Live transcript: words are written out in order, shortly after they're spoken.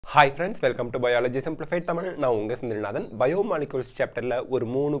Hi friends, welcome to Biology Simplified Tamil. நான் உங்க Senthilnathan. Biomolecules chapterல ஒரு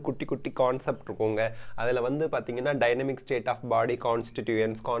மூணு குட்டி கான்செப்ட் இருக்குங்க. அதுல வந்து பாத்தீங்கன்னா dynamic state of body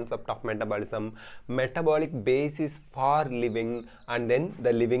constituents, concept of metabolism, metabolic basis for living and then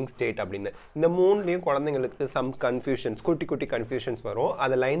the living state அப்படினு. இந்த மூணுலயும் குழந்தைகளுக்கு some confusions, குட்டி confusions வரும்.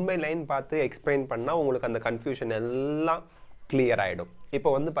 அத லைன் பை லைன் பார்த்து எக்ஸ்பிளைன் பண்ணா உங்களுக்கு அந்த கன்ஃபியூஷன் எல்லாம் clear ஆயிடும்.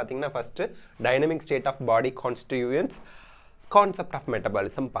 இப்போ வந்து பாத்தீங்கன்னா first dynamic state of body constituents concept of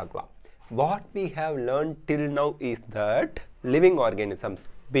metabolism பார்க்கலாம். What we have learned till now is that living organisms,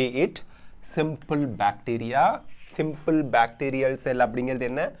 be it simple bacteria, simple bacterial cell அப்படிங்கிறது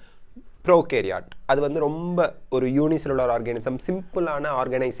என்ன? Prokaryote. அது வந்து ரொம்ப ஒரு unicellular organism, சிம்பிளான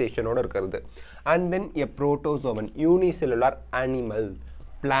ஆர்கனைசேஷனோட இருக்கிறது. And then a protozoan, unicellular animal.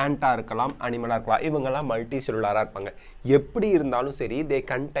 பிளான்ட்டாக இருக்கலாம், அனிமலாக இருக்கலாம், இவங்கெல்லாம் மல்டி செல்லுலாராக இருப்பாங்க. எப்படி இருந்தாலும் சரி, they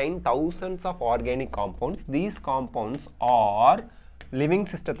contain thousands of organic compounds. These compounds are living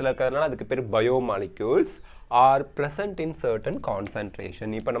சிஸ்டத்தில் இருக்கிறதுனால அதுக்கு பேர் biomolecules are present in certain concentration.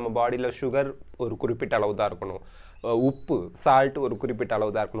 இப்போ நம்ம பாடியில் சுகர் ஒரு குறிப்பிட்ட அளவு தான் இருக்கணும், உப்பு சால்ட் ஒரு குறிப்பிட்ட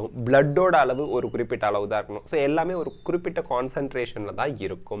அளவு தான் இருக்கணும், பிளட்டோட அளவு ஒரு குறிப்பிட்ட அளவு தான் இருக்கணும். ஸோ எல்லாமே ஒரு குறிப்பிட்ட கான்சன்ட்ரேஷனில் தான்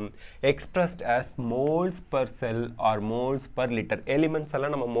இருக்கும். எக்ஸ்பிரஸ்ட் ஆஸ் மோல்ஸ் பர் செல் R moles per litre. Elements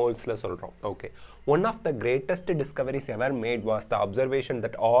எல்லாம் நம்ம மோல்ஸில் சொல்கிறோம். Okay, one of the greatest discoveries ever mat was the observation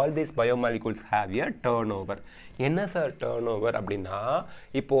that all these biomolecules have a turn over. என்ன சார் டர்ன் ஓவர் அப்படின்னா,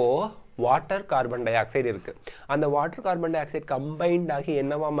 இப்போது water carbon di oxide இருக்குது. அந்த water carbon di oxide combined ஆகி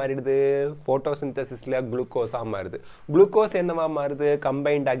என்னவா மாறிடுது? ஃபோட்டோசிந்தசிஸில் குளுக்கோஸாக மாறுது. Glucose என்னவா மாறுது?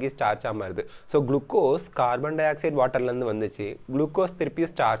 கம்பைன்ட் ஆகி ஸ்டார்ச்சாக மாறுது. So glucose carbon di oxide வாட்டர்லேருந்து வந்துச்சு, குளுக்கோஸ் திருப்பி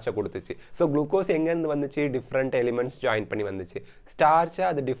ஸ்டார்ச்சை கொடுத்துச்சு. ஸோ குளுக்கோஸ் எங்கேருந்து வந்துச்சு? டிஃப்ரெண்ட் எலிமெண்ட்ஸ் ஜாயின் பண்ணி வந்துச்சு. ஸ்டார்ச்சை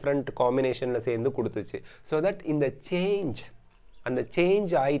அது டிஃப்ரெண்ட் காம்பினேஷனில் சேர்ந்து கொடுத்துச்சு. ஸோ தட் இந்த அந்த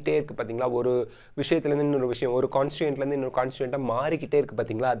சேஞ்ச் ஆகிட்டே இருக்குது பார்த்தீங்களா, ஒரு விஷயத்துலேருந்து இன்னொரு விஷயம், ஒரு கான்ஸ்டியூண்ட்லேருந்து இன்னொரு கான்ஸ்டியூண்ட்டாக மாறிக்கிட்டே இருக்குது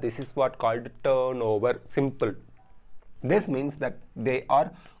பார்த்தீங்களா. This is what called turn over. Simple. This means that they are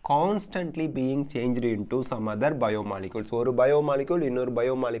constantly being changed into some other biomolecules. ஒரு பயோமாலிகூல் இன்னொரு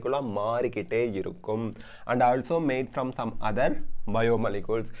பயோமாலிகூலாக மாறிக்கிட்டே இருக்கும். And also mat from some other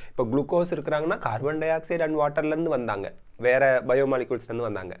biomolecules. இப்போ குளுக்கோஸ் இருக்கிறாங்கன்னா கார்பன் டை ஆக்சைடு அண்ட் வாட்டர்லேருந்து வந்தாங்க, வேறு பயோமாலிகூல்ஸ்லேருந்து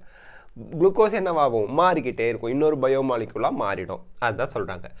வந்தாங்க. Glucose என்னவாகும்? மாறிக்கிட்டே இருக்கும், இன்னொரு பயோமாலிகூலாக மாறிடும். அதுதான்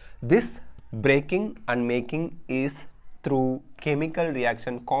சொல்கிறாங்க. This braking and making is through chemical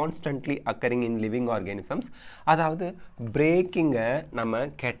reaction constantly occurring in living organisms. அதாவது பிரேக்கிங்கை நம்ம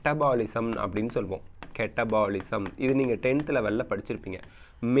கெட்டபாலிசம் அப்படின்னு சொல்லுவோம். கெட்டபாலிசம் இது நீங்கள் 10th லெவலில் படிச்சிருப்பீங்க.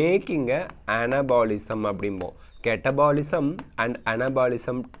 மேக்கிங்கை anabolism அப்படிம்போம். Catabolism and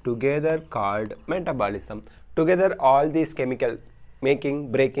anabolism together called metabolism. Together all these chemical making,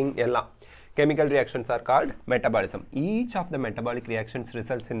 breaking எல்லாம் chemical reactions are called metabolism. Each of the metabolic reactions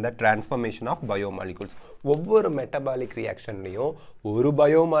results in the transformation of biomolecules. ஒவ்வொரு metabolic reactionலையும் ஒரு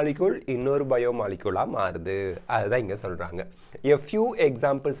biomolecule இன்னொரு biomoleculeஆ மாறுது. அதுதான் இங்கே சொல்கிறாங்க. A few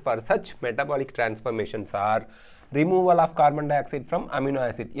examples for such metabolic transformations are removal of carbon dioxide from amino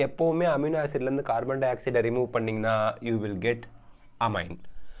acid. எப்போவுமே amino acidலேருந்து carbon dioxide remove பண்ணிங்கன்னா you will get amine.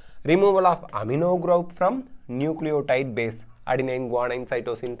 Removal of amino group from nucleotide base. Adenine, guanine,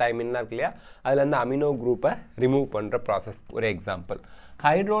 cytosine, தைமின்லாம் இருக்கு இல்லையா, அதுலேருந்து amino குரூப்பை remove பண்ணுற process ஒரு example.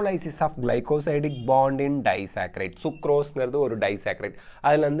 Hydrolysis of glycosidic bond in disaccharide. சுக்ரோஸ்ங்கிறது ஒரு disaccharide.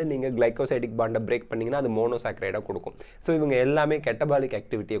 அதுலேருந்து நீங்கள் கிளைகோசைடிக் பாண்டை பிரேக் பண்ணிங்கன்னா அது மோனோசாக்ரைடாக கொடுக்கும். ஸோ இவங்க எல்லாமே கெட்டபாலிக்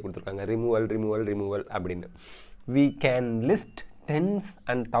ஆக்டிவிட்டியை கொடுத்துருக்காங்க. ரிமூவல் அப்படின்னு. We can list tens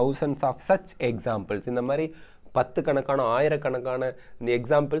and thousands of such examples. இந்த மாதிரி 10 கணக்கான 1000 கணக்கான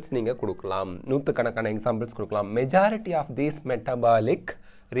எக்ஸாம்பிள்ஸ் நீங்கள் கொடுக்கலாம், 100 கணக்கான எக்ஸாம்பிள்ஸ் கொடுக்கலாம். Majority of these metabolic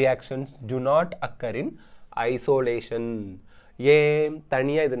reactions to not occur in isolation. ஏன்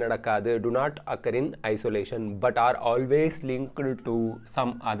தனியாக இது நடக்காது? To not occur in isolation but are always linked to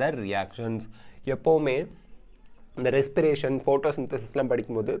some other reactions. எப்போவுமே இந்த ரெஸ்பிரேஷன், ஃபோட்டோசிந்தசிஸ்லாம்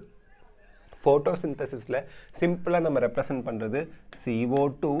படிக்கும்போது ஃபோட்டோசிந்தசிஸில் சிம்பிளாக நம்ம ரெப்ரசன்ட் பண்ணுறது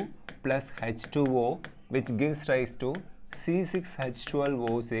CO2 + H2O which gives rise to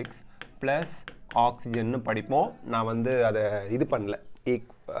C6H12O6 plus oxygen படிப்போம். நான் வந்து அதை இது பண்ணல,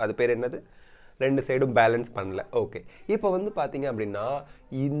 அது பேர் என்னது, ரெண்டு சைடும் பேலன்ஸ் பண்ணல. ஓகே, இப்போ வந்து பார்த்தீங்க அப்படின்னா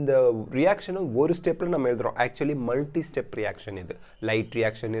இந்த ரியாக்ஷனை ஒரு ஸ்டெப்பில் நம்ம எழுதுகிறோம். ஆக்சுவலி மல்டி ஸ்டெப் ரியாக்ஷன் இது. லைட்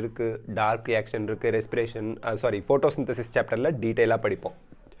ரியாக்ஷன் இருக்குது, டார்க் ரியாக்ஷன் இருக்குது, ரெஸ்பிரேஷன் ஃபோட்டோசிந்தசிஸ் சாப்டரில் டீட்டெயிலாக படிப்போம்.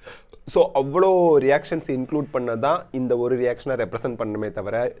 ஸோ அவ்வளோ ரியாக்ஷன்ஸ் இன்க்ளூட் பண்ண தான் இந்த ஒரு ரியாக்ஷனை ரெப்ரசன்ட் பண்ணணுமே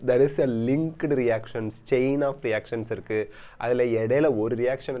தவிர there is a linked reactions, chain of reactions இருக்குது. அதில் இடையில ஒரு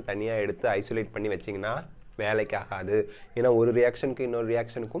ரியாக்ஷனை தனியாக எடுத்து ஐசோலேட் பண்ணி வச்சிங்கன்னா வேலைக்கு ஆகாது ஏன்னா ஒரு ரியாக்ஷனுக்கு இன்னொரு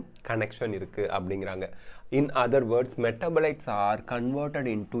ரியாக்ஷனுக்கும் கனெக்ஷன் இருக்குது அப்படிங்கிறாங்க. In other words, metabolites are converted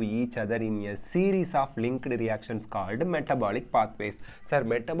into each other in a series of linked reactions called metabolic pathways. Sir,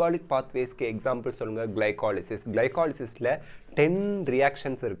 metabolic pathways के example சொல்லுங்க. glycolysis. glycolysisல 10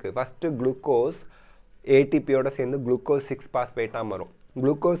 reactions இருக்கு. First glucose ATP ஓட சேர்ந்து glucose 6-phosphate மாறும்.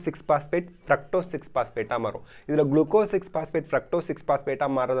 glucose 6-phosphate fructose 6-phosphate மாறும். இதில் glucose 6-phosphate fructose 6-phosphate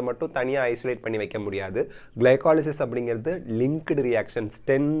மாறதை மட்டும் தனியாக ஐசோலேட் பண்ணி வைக்க முடியாது. glycolysis அப்படிங்கிறது linked reactions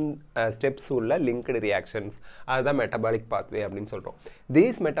 10 steps உள்ள linked reactions. அதுதான் metabolic pathway அப்படின்னு சொல்கிறோம்.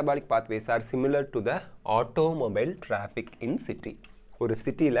 These metabolic pathways are similar to the automobile traffic in city. ஒரு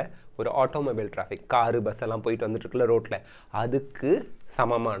சிட்டியில் ஒரு ஆட்டோமொபைல் டிராஃபிக் காரு பஸ் எல்லாம் போயிட்டு வந்துட்டு இருக்குல்ல ரோட்டில், அதுக்கு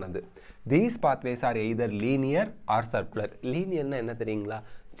சமமானது. These pathways are either linear or circular. லீனியர்னா என்ன தெரியுங்களா?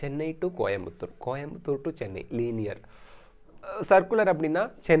 Chennai to Coimbatore, Coimbatore to Chennai linear. Circular அப்படின்னா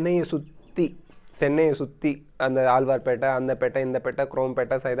சென்னையை சுற்றி அந்த ஆழ்வார்பேட்டை, அந்த பேட்டை, இந்த பேட்டை,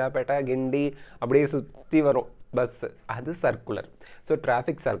 குரோம்பேட்டை, சைதாப்பேட்டை, கிண்டி அப்படியே சுற்றி வரும் பஸ்ஸு, அது சர்க்குலர். ஸோ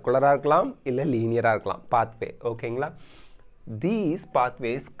டிராஃபிக் சர்க்குலராக இருக்கலாம் இல்லை லீனியராக இருக்கலாம் பாத்வே. ஓகேங்களா? These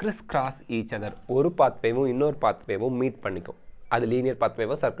pathways crisscross each other. ஒரு பாத்வேவும் இன்னொரு பாத்வேவும் மீட் பண்ணிக்கும். அது லீனியர்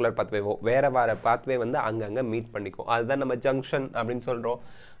பாத்வேவோ சர்க்குலர் பாத்வேவோ வேறு பாத்வே வந்து அங்கங்கே மீட் பண்ணிக்கும். அதுதான் நம்ம ஜங்ஷன் அப்படின்னு சொல்கிறோம்.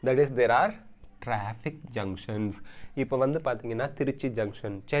 That is there are traffic junctions. இப்போ வந்து பார்த்தீங்கன்னா திருச்சி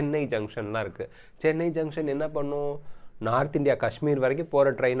ஜங்ஷன், சென்னை ஜங்ஷன்லாம் இருக்குது. சென்னை ஜங்ஷன் என்ன பண்ணும்? நார்த் இந்தியா காஷ்மீர் வரைக்கும்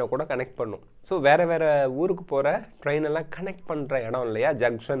போகிற ட்ரெயினை கூட கனெக்ட் பண்ணும். ஸோ வேறு ஊருக்கு போகிற ட்ரெயினெல்லாம் கனெக்ட் பண்ணுற இடம் இல்லையா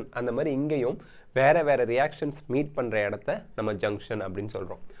ஜங்ஷன். அந்த மாதிரி இங்கேயும் வேறு ரியாக்ஷன்ஸ் மீட் பண்ணுற இடத்த நம்ம ஜங்ஷன் அப்படின்னு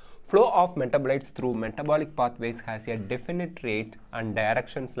சொல்கிறோம். Flow of metabolites through metabolic pathways has a definite rate and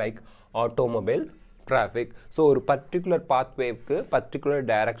directions like automobile traffic. So ஒரு particular pathwayக்கு particular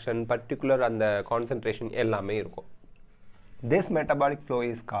direction, particular அந்த concentration எல்லாமே இருக்கும். This metabolic flow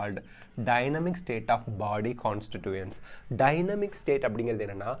is called dynamic state of body constituents. Dynamic state அப்படிங்கிறது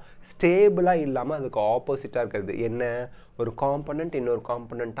என்னன்னா ஸ்டேபிளாக இல்லாமல் அதுக்கு ஆப்போசிட்டாக இருக்கிறது. என்ன? ஒரு காம்பனண்ட் இன்னொரு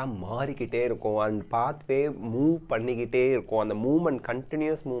காம்பனண்ட்டாக மாறிக்கிட்டே இருக்கும். அண்ட் பாத்வே மூவ் பண்ணிக்கிட்டே இருக்கும். அந்த மூவ்மெண்ட்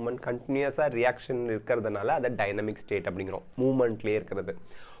கண்டினியூஸாக ரியாக்ஷன் இருக்கிறதுனால அதை டைனமிக் ஸ்டேட் அப்படிங்கிறோம். மூவ்மெண்ட்லேயே இருக்கிறது.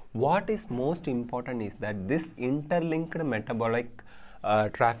 What is most important is that this interlinked metabolic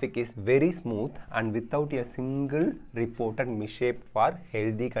traffic is very smooth and without a single reported mishap for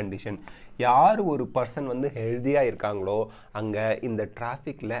healthy condition. யார் ஒரு பர்சன் வந்து ஹெல்த்தியாக இருக்காங்களோ அங்கே இந்த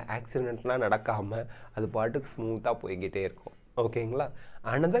டிராஃபிக்கில் ஆக்சிடென்ட்லாம் நடக்காமல் அது பாட்டுக்கு ஸ்மூத்தாக போய்கிட்டே இருக்கும். ஓகேங்களா?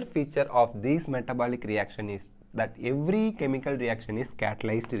 Another feature of this metabolic reaction is that every chemical reaction is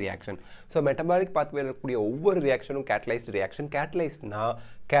catalyzed reaction. So metabolic pathway இருக்கக்கூடிய ஒவ்வொரு ரியாக்ஷனும் catalyzed reaction. catalyzedனா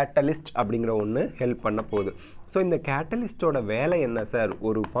catalyst அப்படிங்கிற ஒன்று ஹெல்ப் பண்ண போகுது. ஸோ இந்த கேட்டலிஸ்டோட வேலை என்ன சார்?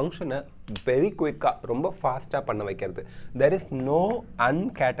 ஒரு ஃபங்க்ஷனை வெரி குயிக்காக ரொம்ப ஃபாஸ்ட்டாக பண்ண வைக்கிறது. There is no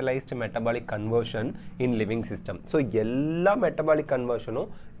அன்கேட்டலைஸ்டு metabolic conversion in living system. So எல்லா மெட்டபாலிக் கன்வர்ஷனும்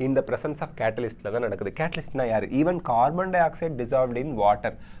இந்த ப்ரெசன்ஸ் ஆஃப் கேட்டலிஸ்ட்டில் தான் நடக்குது. கேட்டலிஸ்ட்னா யார்? Even carbon di oxide dissolved in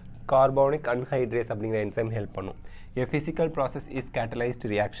water, carbonic anhydrase அப்படிங்கிற என்சைம் ஹெல்ப் பண்ணும். A physical process is catalyzed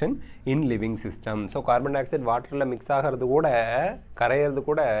reaction in living system. So carbon dioxide வாட்டரில் mix ஆகிறது கூட கரையிறது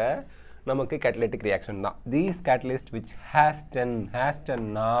கூட நமக்கு catalytic reaction தான். These catalyst which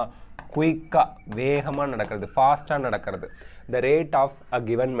hastenனா குயிக்காக வேகமாக நடக்கிறது, ஃபாஸ்ட்டாக நடக்கிறது. The rate of a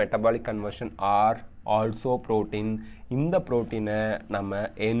given metabolic conversion are also protein. இந்த ப்ரோட்டீனை நம்ம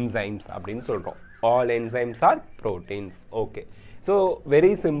enzymes அப்படின்னு சொல்கிறோம். All enzymes are proteins. Okay. So very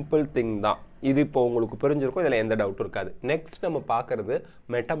simple thing தான் இது. இப்போ உங்களுக்கு புரிஞ்சிருக்கும், இதில் எந்த டவுட்டும் இருக்காது. நெக்ஸ்ட் நம்ம பார்க்குறது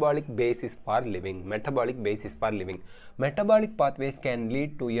metabolic basis for living. Metabolic pathways can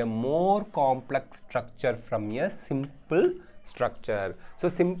lead to a more complex structure from a simple structure. So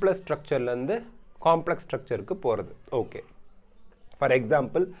simple ஸ்ட்ரக்சர்லேருந்து complex ஸ்ட்ரக்சருக்கு போகிறது. Okay, for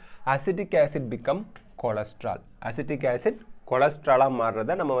example acetic acid become cholesterol. Acetic acid கொலஸ்ட்ராலாக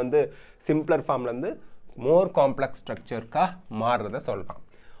மாறுறத நம்ம வந்து சிம்பிளர் ஃபார்ம்லேருந்து more complex structure का மாறுறத சொல்றான்.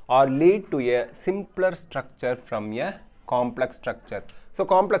 or lead to a simpler structure from a complex structure. so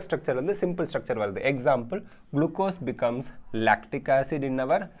complex structure வந்து simple structure வருது. example, glucose becomes lactic acid in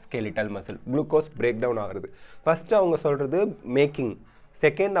our skeletal muscle. glucose breakdown ஆகுது. first அவங்க சொல்றது making,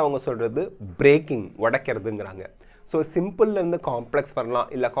 second அவங்க சொல்றது breaking, உடைக்கிறதுங்கிறாங்க. So சிம்பிள்லேருந்து complex வரலாம்,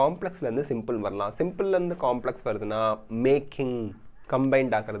 இல்லை காம்ப்ளெக்ஸ்லேருந்து simple வரலாம். சிம்பிள்லேருந்து காம்ப்ளெக்ஸ் வருதுன்னா மேக்கிங்,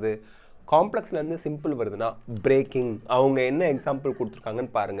 கம்பைன்ட் ஆகிறது. காம்ப்ளெக்ஸ்லேருந்து சிம்பிள் வருதுன்னா பிரேக்கிங். அவங்க என்ன எக்ஸாம்பிள்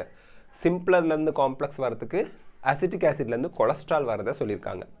கொடுத்துருக்காங்கன்னு பாருங்கள். சிம்பிளர்லேருந்து காம்ப்ளெக்ஸ் வரதுக்கு அசிட்டிக் ஆசிட்லேருந்து கொலஸ்ட்ரால் வரதை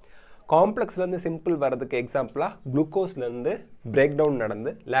சொல்லியிருக்காங்க. காம்ப்ளெக்ஸ்லேருந்து சிம்பிள் வரதுக்கு எக்ஸாம்பிளாக குளுக்கோஸ்லேருந்து பிரேக் டவுன்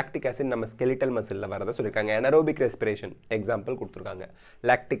நடந்து லாக்டிக் ஆசிட் நம்ம ஸ்கெலிட்டல் மசிலில் வரதை சொல்லியிருக்காங்க. எனரோபிக் ரெஸ்பிரேஷன் எக்ஸாம்பிள் கொடுத்துருக்காங்க.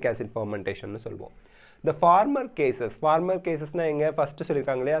 லாக்டிக் ஆசிட் ஃபர்மெண்டேஷன் சொல்லுவோம். The former casesனா எங்க ஃபர்ஸ்ட்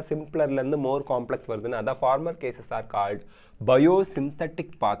சொல்லிருக்காங்க இல்லையா சிம்பிளர்ல இருந்து more complex வருதுன்னு அத former cases are called biosynthetic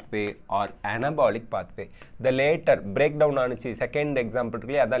pathway or anabolic pathway. The later breakdown ஆனிச்சு second example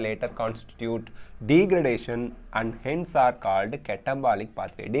இருக்குல்லையா அத later constitute degradation and hence are called catabolic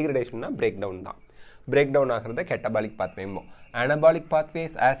pathway. Degradation னா breakdown தான். Breakdown ஆகிறது catabolic pathway. Anabolic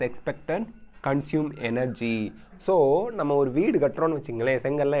pathways as expected consume energy. So நம்ம ஒரு வீடு கட்டறோம்னு வெச்சீங்களேன்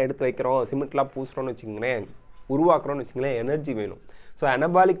செங்கல்லாம் எடுத்து வைக்கிறோம் சிமெண்ட்லாம் பூசுறோம்னு வெச்சீங்களேன் உருவாக்குறோம்னு வெச்சீங்களேன் எனர்ஜி வேணும். So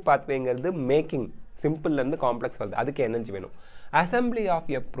anabolic pathwayங்கிறது making simple and complex வருது அதுக்கு எனர்ஜி வேணும். Assembly of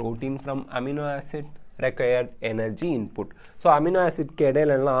a protein from amino acid required energy input. So amino acid க்கு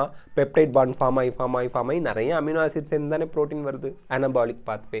இடையிலலாம் peptide bond form ஆகி நிறைய amino acids சேர்ந்தானே protein வருது anabolic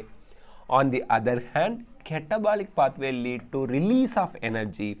pathway. On the other hand, catabolic pathway lead to release of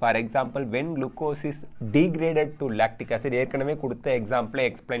energy. For example, when glucose is degraded to lactic acid, ஏற்கனவே கொடுத்த எக்ஸாம்பிளை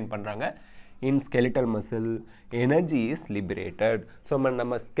explain பண்றாங்க. In skeletal muscle, energy is liberated. So,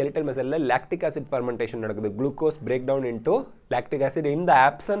 நம்ம skeletal muscle lactic acid fermentation நடக்குது. Glucose break down into lactic acid in the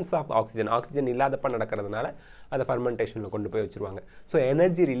absence of oxygen. Oxygen இல்லாதப்ப நடக்கிறதுனால அதை fermentationல கொண்டு போய் வச்சிருவாங்க. So,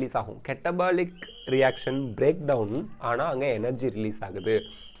 energy release ஆகும். Catabolic reaction break down ஆனா அங்க energy release ஆகுது.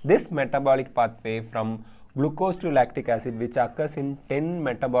 This metabolic pathway from glucose to lactic acid which occurs in 10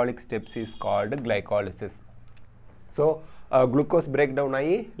 metabolic steps is called glycolysis. So, glucose breakdown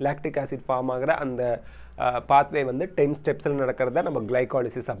ஆகி lactic acid form ஆகிற அந்த pathway வந்து 10 ஸ்டெப்ஸ்ல நடக்கிறத நம்ம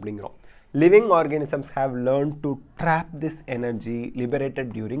glycolysis அப்படிங்கிறோம். Living organisms have learned to trap this energy liberated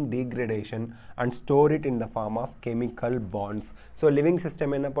during degradation and store it in the form of chemical bonds. So living system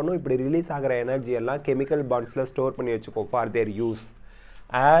என்ன பண்ணும் இப்படி ரிலீஸ் ஆகிற எனர்ஜி எல்லாம் chemical bondsல ஸ்டோர் பண்ணி வச்சுக்கோ for their use.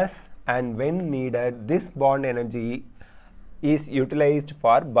 As and when needed, this bond energy is utilized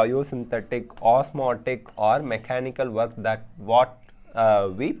for biosynthetic, osmotic or mechanical work that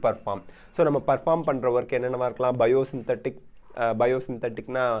we perform. So நம்ம perform பண்ற work என்னென்னவா இருக்கலாம்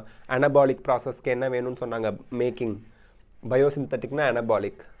biosyntheticனா anabolic processக்கு என்ன வேணும்னு சொன்னாங்க making biosyntheticனா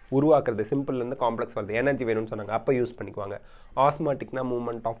anabolic உருவாக்குறது சிம்பிள்ல இருந்து காம்ப்ளெக்ஸ் வருது எனர்ஜி வேணும்னு சொன்னாங்க அப்ப யூஸ் பண்ணிக்குவாங்க osmoticனா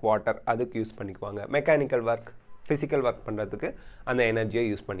மூவ்மெண்ட் ஆஃப் வாட்டர் அதுக்கு யூஸ் பண்ணிக்குவாங்க மெக்கானிக்கல் ஒர்க் physical work பண்றதுக்கு அந்த எனர்ஜியை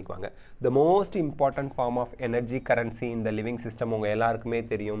யூஸ் பண்ணிக்குவாங்க the most important form of energy currency in the living system உங்க எல்லாருக்குமே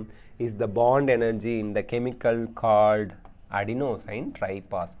தெரியும் is the bond energy in the chemical called adenosine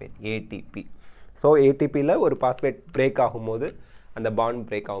triphosphate ATP so ATP ல ஒரு phosphate break ஆகும்போது அந்த bond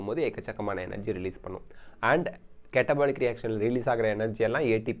break ஆகும்போது ஏகச்சக்கமான எனர்ஜி ரிலீஸ் பண்ணும் and catabolic reaction ரிலீஸ் ஆகிற எனர்ஜி எல்லாம்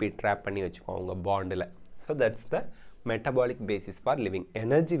ATP trap பண்ணி வச்சுக்கும் உங்க bondல so that's the metabolic basis for living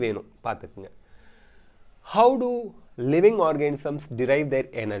energy வேணும் பாத்துக்குங்க. How do living organisms derive their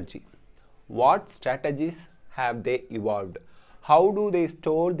energy? What strategies have they evolved? How do they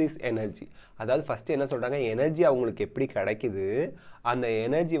store this energy? அதாவது first என்ன சொல்றாங்க எனர்ஜி அவங்களுக்கு எப்படி கிடைக்குது அந்த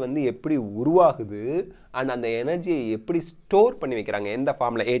எனர்ஜி வந்து எப்படி உருவாகுது and அந்த எனர்ஜியை எப்படி ஸ்டோர் பண்ணி வைக்கறாங்க எந்த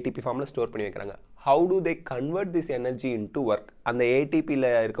ஃபார்ம்ல ATP ஃபார்ம்ல ஸ்டோர் பண்ணி வைக்கறாங்க how do they convert this energy into work அந்த ATP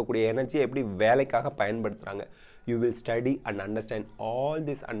ல இருக்கக்கூடிய எனர்ஜியை எப்படி வேலைக்காக பயன்படுத்துறாங்க you will study and understand all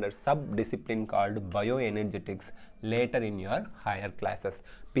this under sub-discipline called bioenergetics later in your higher classes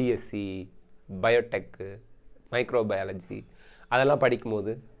PSc biotech microbiology அதெல்லாம்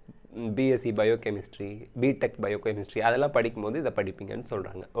படிக்கும்போது BSc biochemistry BTech biochemistry அதெல்லாம் படிக்கும்போது இத படிப்பீங்கன்னு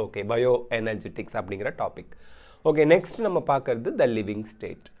சொல்றாங்க ஓகே bioenergetics அப்படிங்கற டாபிக் ஓகே நெக்ஸ்ட் நம்ம பார்க்கிறது the living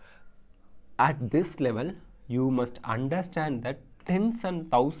state at this level you must understand that tens and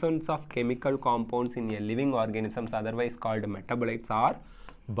thousands of chemical compounds in a living organisms otherwise called metabolites or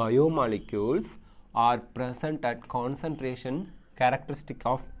biomolecules are present at concentration characteristic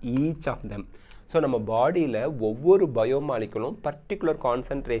of each of them so நம்ம பாடியில ஒவ்வொரு பயோமாலிகுலும் particular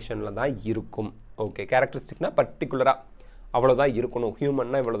கான்சன்ட்ரேஷன்ல தான் இருக்கும் okay characteristicனா பர்టిక్యులரா அவ்வளவுதான் இருக்கணும்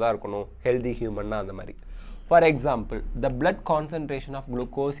ஹியூமன்னா இவ்வளவுதான் இருக்கணும் healthy ஹியூமன்னா அந்த மாதிரி for example the blood concentration of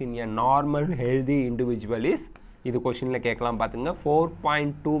glucose in a normal healthy individual is இது क्वेश्चनல கேட்கலாம் பாத்துங்க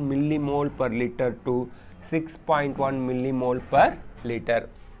 4.2 millimole per liter to 6.1 millimole per liter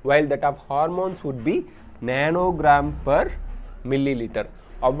while that of hormones would be nanogram per milliliter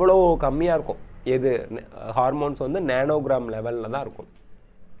அவ்வளோ கம்மியா இருக்கும் எது ஹார்மோன்ஸ் வந்து நானோகிராம் லெவல்ல தான் இருக்கும்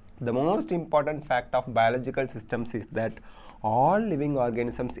the most important fact of biological systems is that all living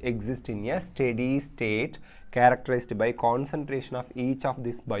organisms exist in a steady state characterized by concentration of each of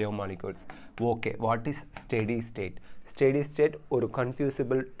these biomolecules. Okay, what is steady state? Steady state ஒரு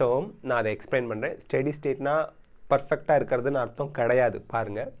confusable term நான் அதை explain பண்றேன் steady state னா perfectா இருக்கிறதுன்னு அர்த்தம் கிடையாது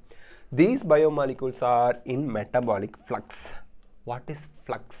பாருங்க these biomolecules are in metabolic flux. What is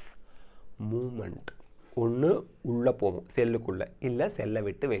flux? Movement ஒன்று உள்ளே போகும் செல்லுக்குள்ளே இல்லை செல்லை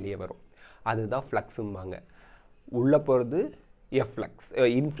விட்டு வெளியே வரும் அதுதான் ஃப்ளக்ஸும்பாங்க உள்ளே போகிறது efflux,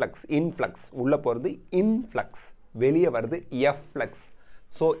 influx உள்ள போகிறது influx, வெளியே வருது efflux.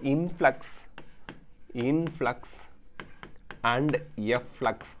 So influx and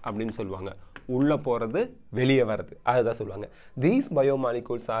efflux அப்படின்னு சொல்லுவாங்க. உள்ள போகிறது வெளியே வருது, அதுதான் சொல்லுவாங்க. These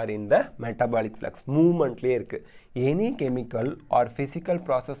biomolecules are in the metabolic flux, மூவ்மெண்ட்லேயே இருக்குது. Any chemical or physical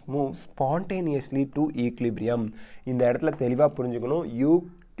process moves spontaneously to equilibrium. இந்த இடத்துல தெளிவாக புரிஞ்சுக்கணும்,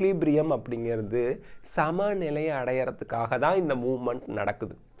 ஈக்லிபிரியம் அப்படிங்கிறது சமநிலையை அடையிறதுக்காக தான் இந்த மூவ்மெண்ட்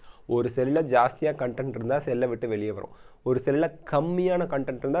நடக்குது. ஒரு செல்லில் ஜாஸ்தியாக கண்டென்ட் இருந்தால் செல்லை விட்டு வெளியே வரும், ஒரு செல்லில் கம்மியான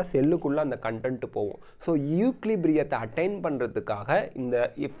கண்டென்ட் இருந்தால் செல்லுக்குள்ளே அந்த கண்டென்ட் போகும். ஸோ ஈக்லிபிரியத்தை அட்டைன் பண்ணுறதுக்காக இந்த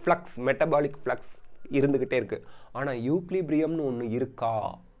ஃப்ளக்ஸ், மெட்டபாலிக் ஃப்ளக்ஸ் இருந்துக்கிட்டே இருக்குது. ஆனால் ஈக்லிபிரியம்னு ஒன்று இருக்கா?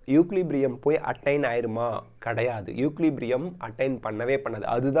 ஈக்லிபிரியம் போய் அட்டைன் ஆயிருமா? கிடையாது. ஈக்லிபிரியம் அட்டைன் பண்ணவே பண்ணாது.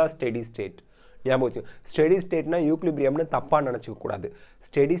 அதுதான் ஸ்டெடி ஸ்டேட். ஞாபகம் வச்சு, ஸ்டெடி ஸ்டேட்னா ஈக்லிபிரியம்னு தப்பாக நினச்சிக்க கூடாது.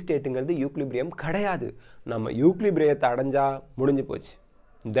 ஸ்டெடி ஸ்டேட்டுங்கிறது ஈக்லிபிரியம் கிடையாது. நம்ம ஈக்லிபிரியத்தை அடைஞ்சால் முடிஞ்சு போச்சு,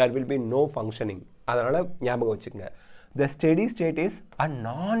 there will be no functioning. அதனால் ஞாபகம் வச்சுக்கங்க, the steady state is a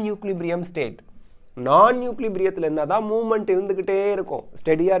non-equilibrium state. நான்-ஈக்லிபிரியத்தில் இருந்தால் தான் மூவ்மெண்ட் இருந்துக்கிட்டே இருக்கும்,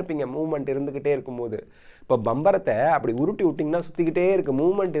 ஸ்டெடியாக இருப்பீங்க. மூவ்மெண்ட் இருந்துக்கிட்டே இருக்கும்போது, இப்போ பம்பரத்தை அப்படி உருட்டி விட்டிங்கன்னா சுற்றிக்கிட்டே இருக்குது.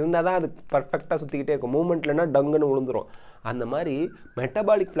 மூவ்மெண்ட் இருந்தால் தான் அது பர்ஃபெக்டாக சுற்றிக்கிட்டே இருக்கும். மூவ்மெண்ட் இல்லைன்னா டங்குன்னு விழுந்துடும். அந்த மாதிரி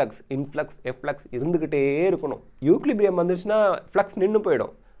மெட்டபாலிக் ஃப்ளக்ஸ், இன்ஃப்ளக்ஸ், எஃப்ளக்ஸ் இருந்துக்கிட்டே இருக்கணும். ஈக்லிபிரியம் வந்துச்சுன்னா ஃப்ளக்ஸ் நின்று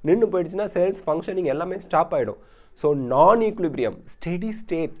போயிடுச்சுன்னா செல்ஸ் ஃபங்க்ஷனிங் எல்லாமே ஸ்டாப் ஆகிடும். ஸோ நான் ஈக்லிபிரியம், ஸ்டெடி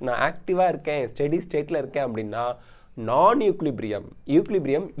ஸ்டேட், நான் ஆக்டிவாக இருக்கேன், ஸ்டெடி ஸ்டேட்டில் இருக்கேன் அப்படின்னா நான்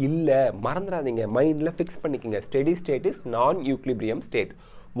ஈக்லிபிரியம் இல்லை, மறந்துடாதீங்க, மைண்டில் ஃபிக்ஸ் பண்ணிக்கோங்க. ஸ்டெடி ஸ்டேட் இஸ் நான் equilibrium state.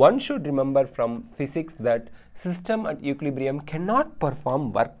 One should remember from physics that system at equilibrium cannot perform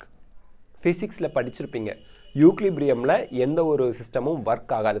work. ஃபிசிக்ஸில் படிச்சிருப்பீங்க, ஈக்லிபிரியமில் எந்த ஒரு சிஸ்டமும்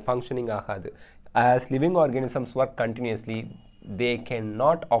ஒர்க் ஆகாது, ஃபங்க்ஷனிங் ஆகாது. As living organisms work continuously, they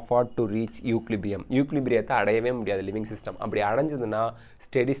cannot afford to reach equilibrium. ஈக்லிபிரியத்தை அடையவே முடியாது லிவிங் சிஸ்டம். அப்படி அடைஞ்சதுன்னா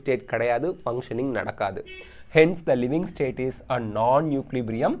ஸ்டெடி ஸ்டேட் கிடையாது, ஃபங்க்ஷனிங் நடக்காது. Hence the living state is a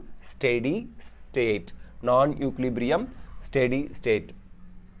non-equilibrium steady state. Non-equilibrium steady state.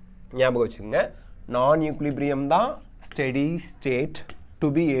 ஞாபகம் வச்சுக்கோங்க, நான்-ஈக்லிபிரியம் தான் steady state to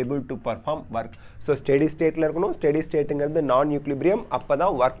be able to perform work. So steady ஸ்டேட்டில் இருக்கணும். ஸ்டெடி ஸ்டேட்டுங்கிறது நான்-ஈக்லிபிரியம், அப்போ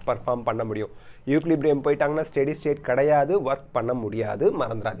தான் ஒர்க் பர்ஃபார்ம் பண்ண முடியும். ஈக்லிபிரியம் போயிட்டாங்கன்னா ஸ்டெடி ஸ்டேட் கிடையாது, ஒர்க் பண்ண முடியாது,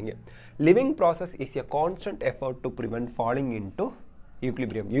 மறந்துடாதீங்க. Living process is a constant effort to prevent falling into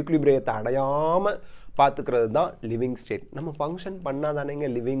equilibrium. ஈக்லிபிரியத்தை அடையாமல் பார்த்துக்கிறது தான் லிவிங் ஸ்டேட். நம்ம ஃபங்க்ஷன் பண்ணால் தானேங்க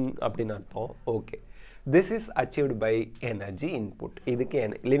லிவிங் அப்படின்னு அர்த்தம். Okay, this is achieved by energy input. இதுக்கு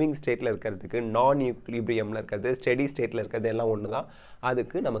லிவிங் ஸ்டேட்டில் இருக்கிறதுக்கு, நான் ஈக்லிபிரியமில் இருக்கிறது, ஸ்டெடி ஸ்டேட்டில் இருக்கிறது எல்லாம் ஒன்று தான்.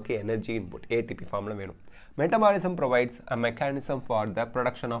 அதுக்கு நமக்கு எனர்ஜி இன்புட் ஏடிபி ஃபார்மில் வேணும். Metabolism provides a mechanism for the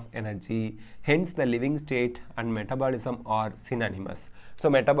production of energy. Hence, the living state and metabolism are synonymous. So,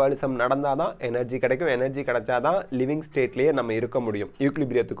 metabolism நடந்தால் தான் எனர்ஜி கிடைக்கும். எனர்ஜி கிடைச்சாதான் லிவிங் ஸ்டேட்லேயே நம்ம இருக்க முடியும்.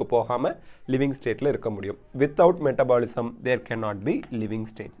 ஈக்லிபிரியத்துக்கு போகாமல் லிவிங் ஸ்டேட்டில் இருக்க முடியும். Without metabolism there can not be living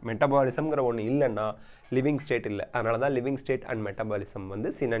state. மெட்டபாலிசம்ங்கிற ஒன்று இல்லைன்னா லிவிங் ஸ்டேட் இல்லை. அதனால தான் லிவிங் ஸ்டேட் அண்ட் மெட்டபாலிசம்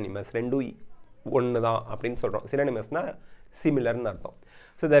வந்து சினனிமஸ், ரெண்டும் ஒன்று தான் அப்படின்னு சொல்கிறோம். சினனிமஸ்னால் சிமிலர்னு அர்த்தம்.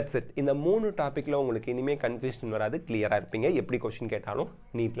 So that's it. இந்த 3 டாப்பிக்கில் உங்களுக்கு இனிமேல் கன்ஃபியூஷன் வராது, கிளியராக இருப்பீங்க. எப்படி கொஸ்டின் கேட்டாலும்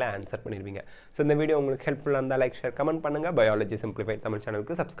நீட்டில் ஆன்சர் பண்ணிடுவீங்க. ஸோ இந்த வீடியோ உங்களுக்கு ஹெல்ப்ஃபுல்லாக இருந்தால் லைக், ஷேர், கமெண்ட் பண்ணுங்கள். பயாலஜி சிம்பிளிஃபைட் தமிழ்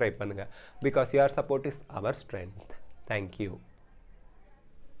சேனலுக்கு சப்ஸ்கிரைப் பண்ணுங்கள். Because your support is our strength. Thank you.